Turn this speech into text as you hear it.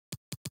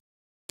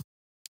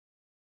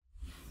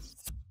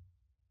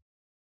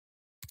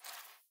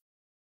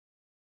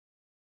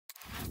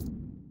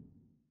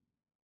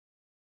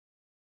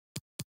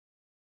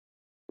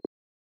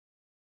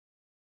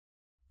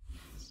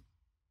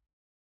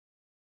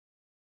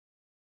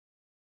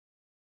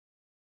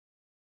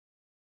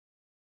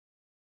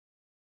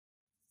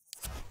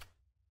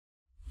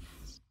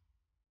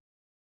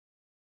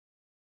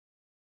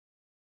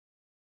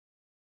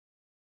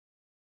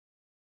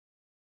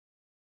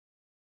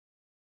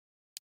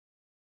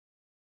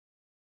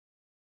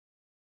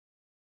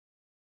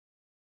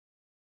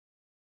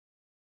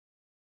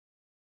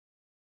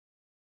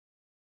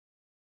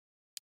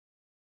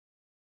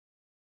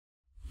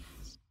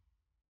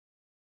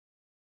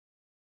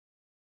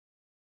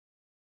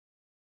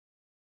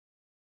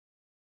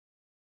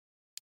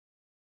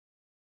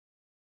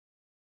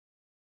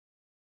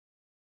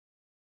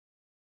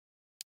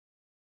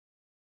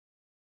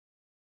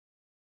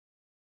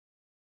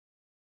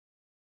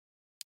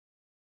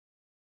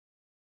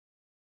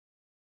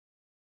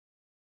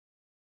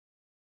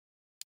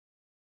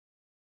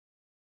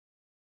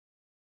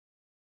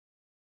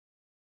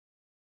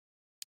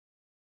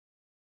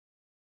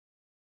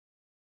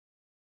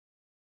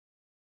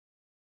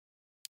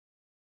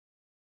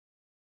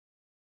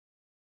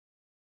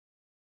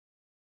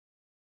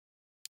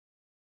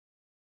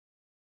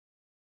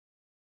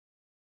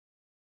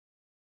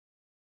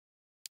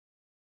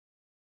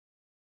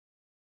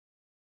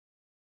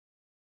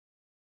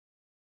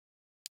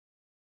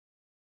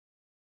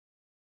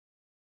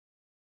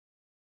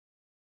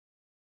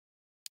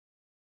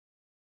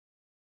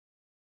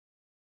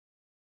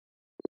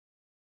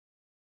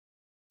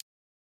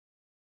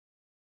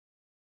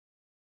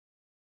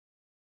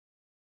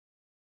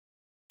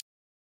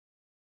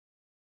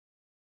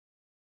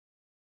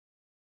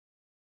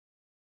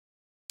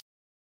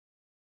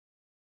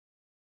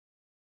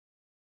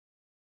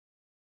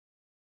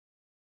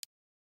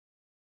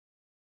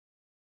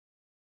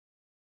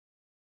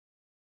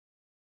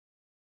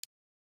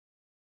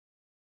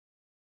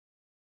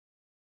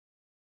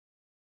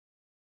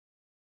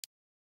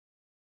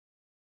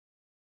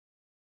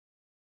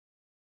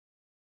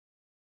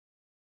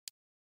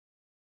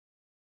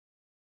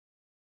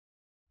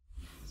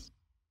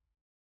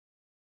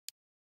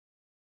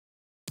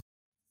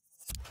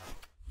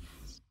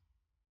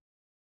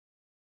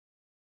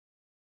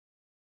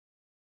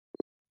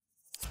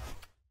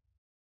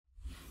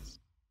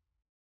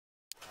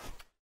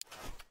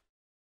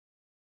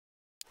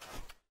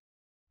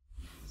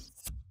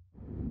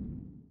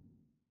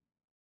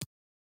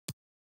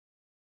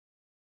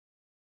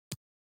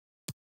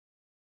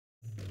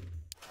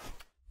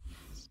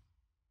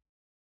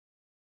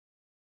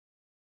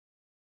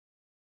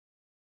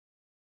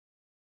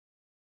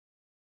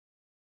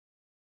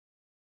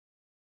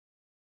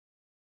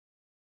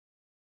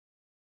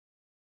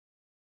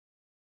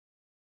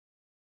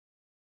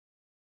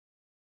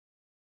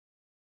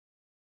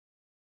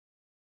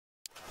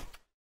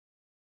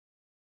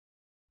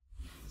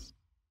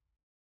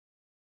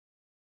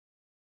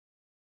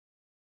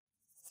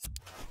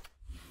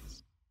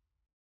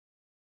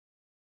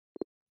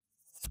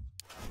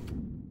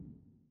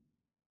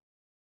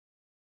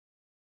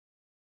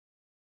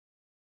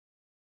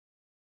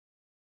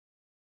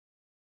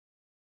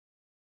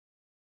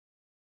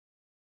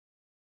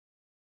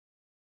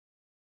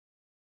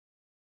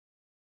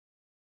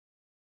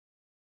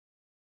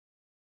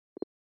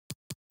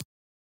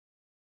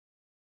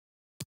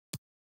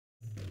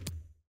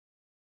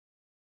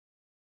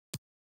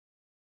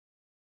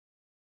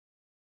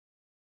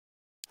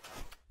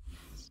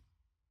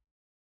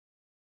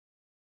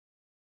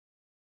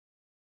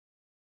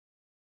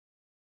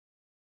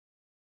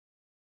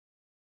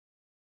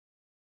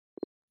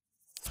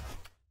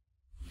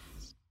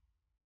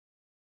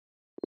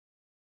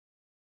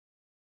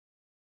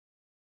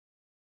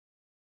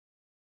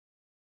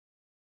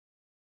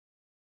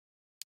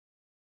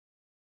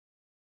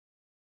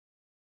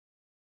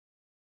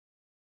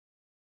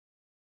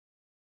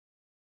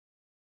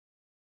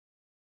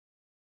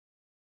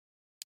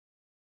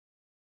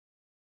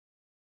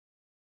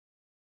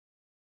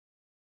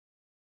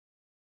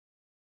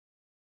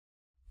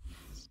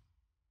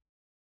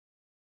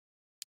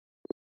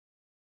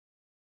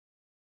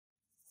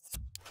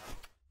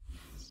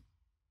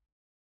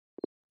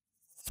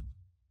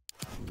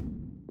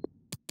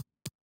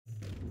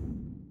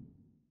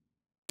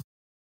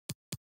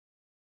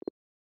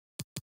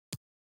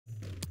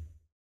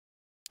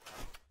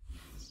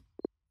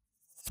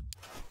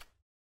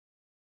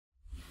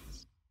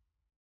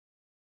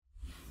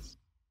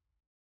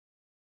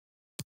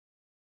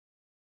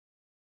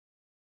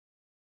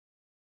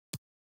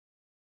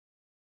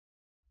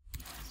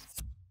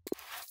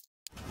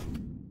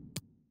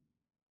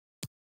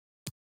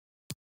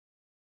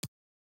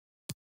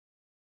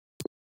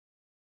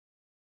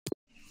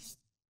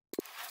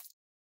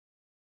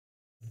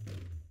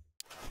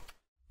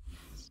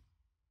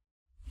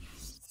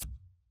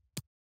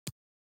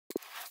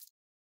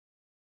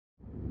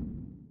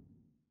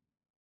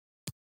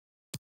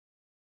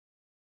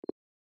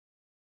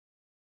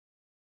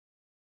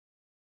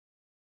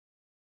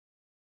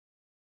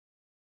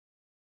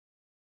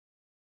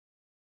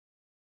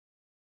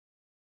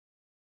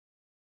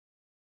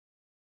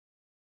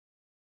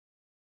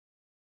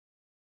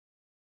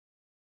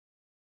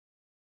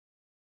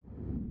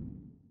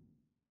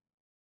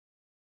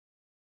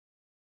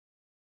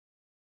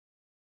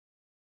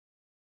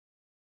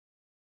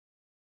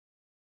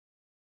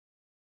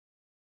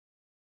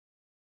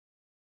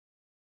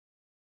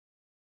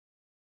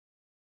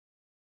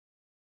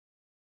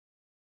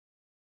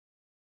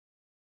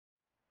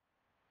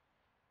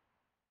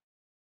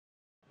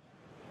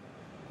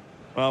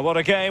Well, what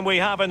a game we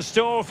have in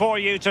store for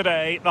you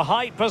today. The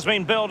hype has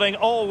been building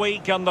all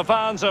week and the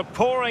fans are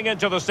pouring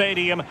into the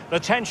stadium. The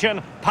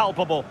tension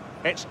palpable.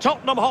 It's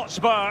Tottenham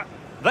Hotspur.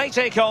 They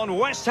take on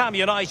West Ham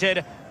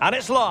United and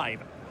it's live.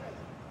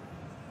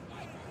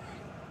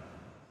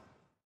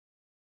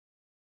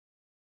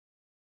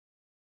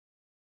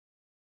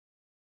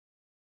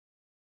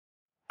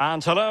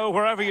 And hello,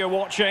 wherever you're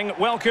watching,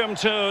 welcome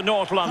to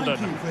North London.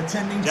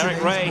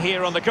 Derek Ray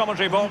here on the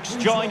commentary box,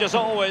 joined as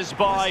always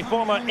by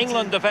former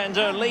England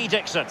defender Lee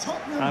Dixon.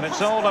 And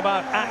it's all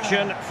about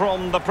action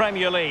from the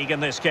Premier League in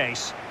this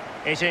case.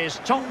 It is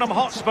Tottenham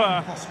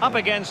Hotspur up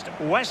against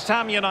West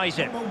Ham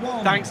United.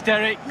 Thanks,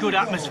 Derek. Good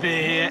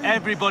atmosphere here.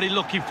 Everybody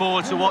looking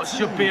forward to what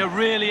should be a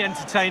really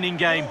entertaining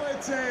game.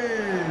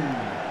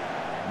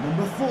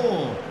 Number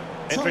 4.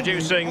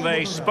 Introducing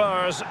the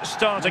Spurs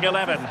starting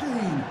 11.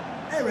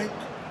 Eric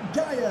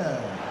Dyer.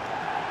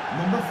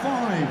 Number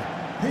 5,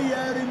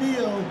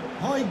 Pierre-Emile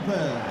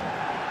Højbjerg.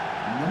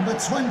 Number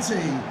 20,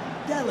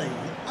 Dele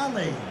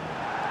Alli.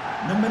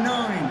 Number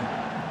 9,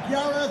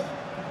 Gareth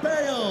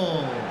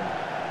Bale.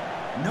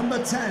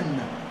 Number 10,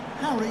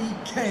 Harry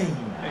Kane.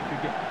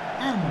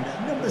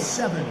 And number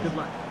 7,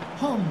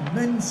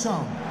 Min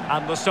Son.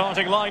 And the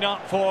starting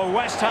lineup for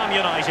West Ham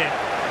United.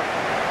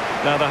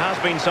 Now, there has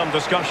been some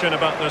discussion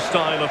about their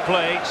style of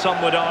play. Some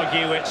would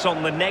argue it's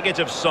on the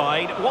negative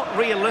side. What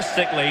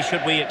realistically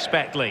should we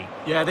expect, Lee?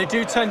 Yeah, they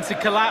do tend to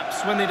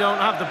collapse when they don't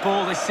have the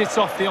ball. They sit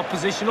off the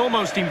opposition,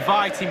 almost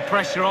inviting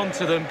pressure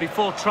onto them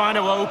before trying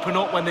to open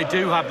up when they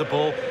do have the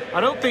ball.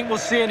 I don't think we'll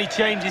see any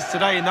changes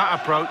today in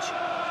that approach.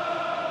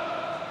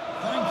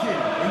 Thank you.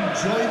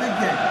 Enjoy the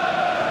game.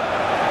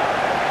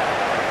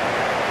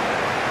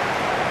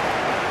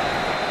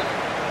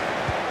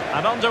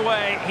 And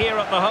underway here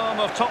at the home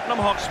of Tottenham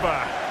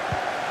Hotspur.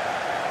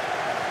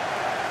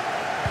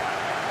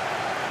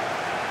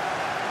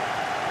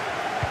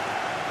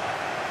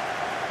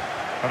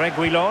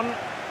 Reguilon.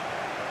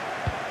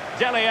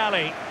 Dele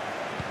Alli.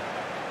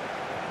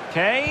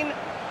 Kane.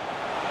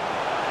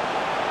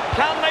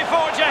 Can they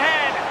forge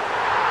ahead?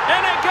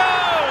 In it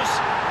goes!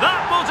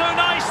 That will do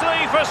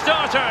nicely for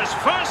starters.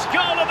 First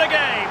goal of the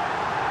game.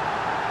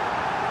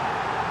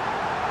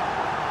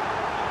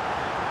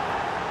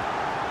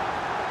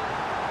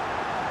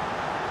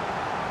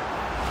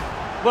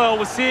 Well,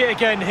 we'll see it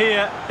again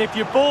here. If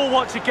you ball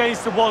watch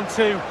against the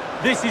 1-2,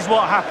 this is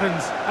what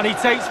happens. And he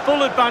takes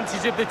full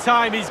advantage of the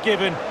time he's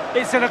given.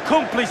 It's an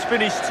accomplished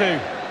finish too.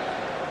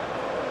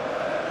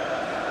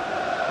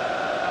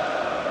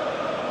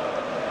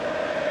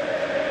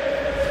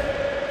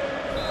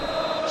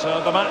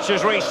 So the match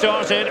has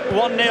restarted.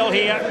 1-0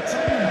 here.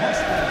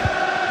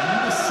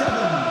 Number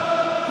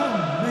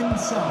 7, Min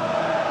Son.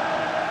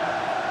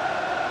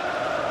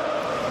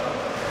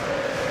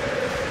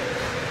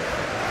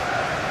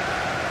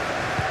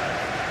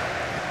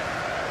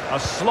 A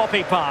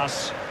sloppy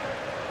pass.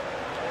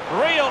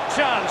 Real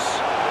chance.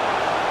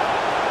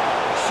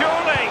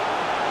 Surely.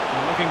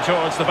 Looking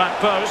towards the back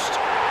post.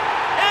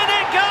 In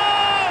it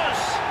goes!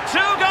 2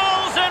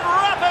 goals in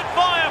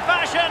rapid-fire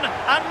fashion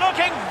and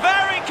looking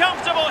very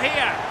comfortable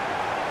here.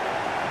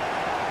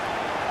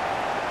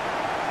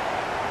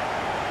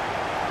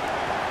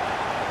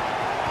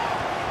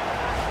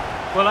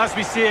 Well, as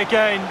we see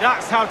again,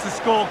 that's how to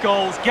score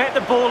goals. Get the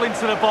ball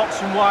into the box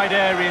from wide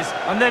areas,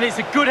 and then it's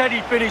a good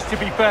headed finish, to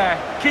be fair.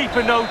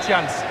 Keeper no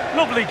chance.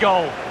 Lovely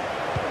goal.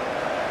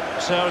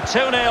 So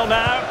 2-0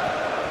 now.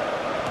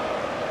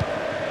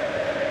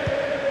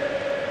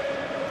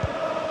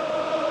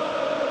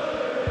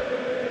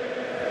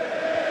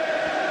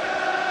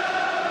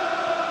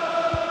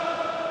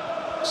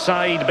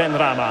 Said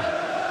Benrahma.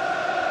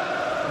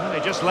 Well,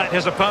 he just let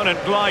his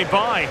opponent glide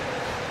by.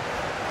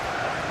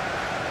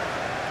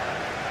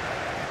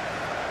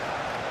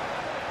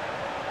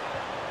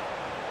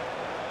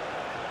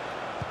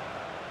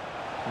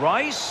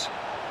 Rice.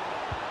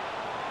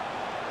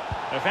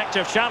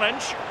 Effective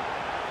challenge.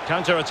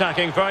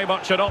 Counter-attacking, very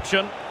much an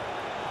option.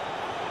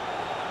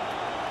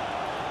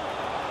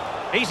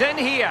 He's in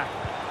here.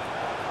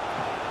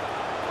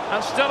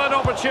 And still an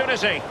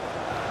opportunity.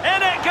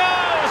 In it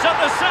goes at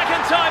the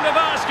second time of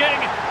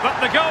asking, but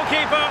the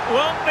goalkeeper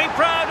won't be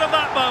proud of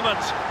that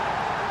moment.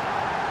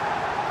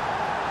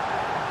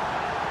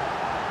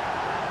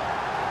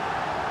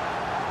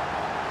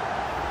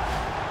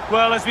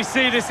 Well, as we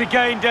see this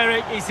again,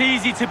 Derek, it's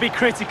easy to be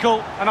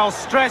critical, and I'll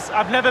stress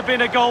I've never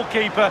been a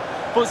goalkeeper,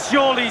 but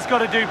surely he's got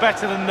to do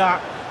better than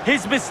that.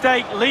 His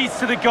mistake leads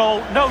to the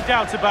goal, no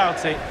doubt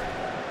about it.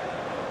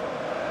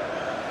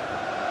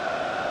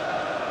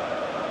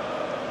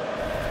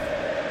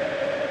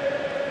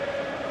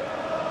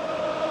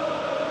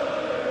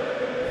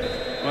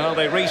 Well,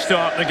 they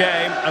restart the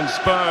game, and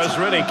Spurs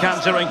really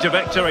cantering to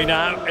victory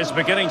now. It's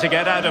beginning to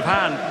get out of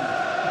hand.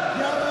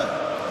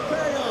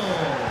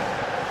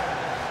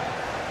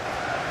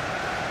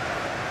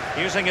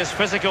 Using his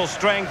physical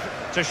strength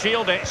to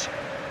shield it.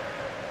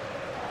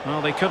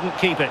 Well, they couldn't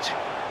keep it.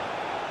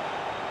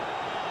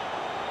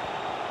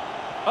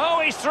 Oh,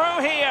 he's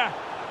through here.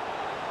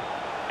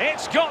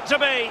 It's got to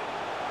be.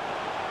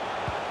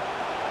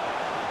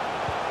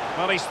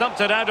 Well, he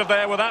stumped it out of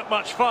there without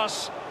much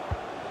fuss.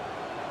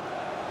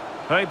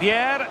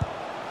 Pierre.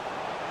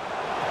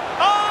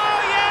 Oh,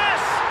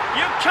 yes!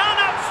 You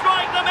cannot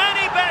strike them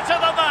any better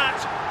than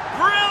that!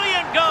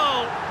 Brilliant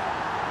goal!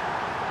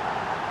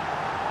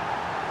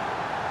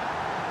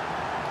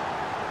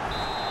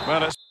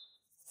 Well, it's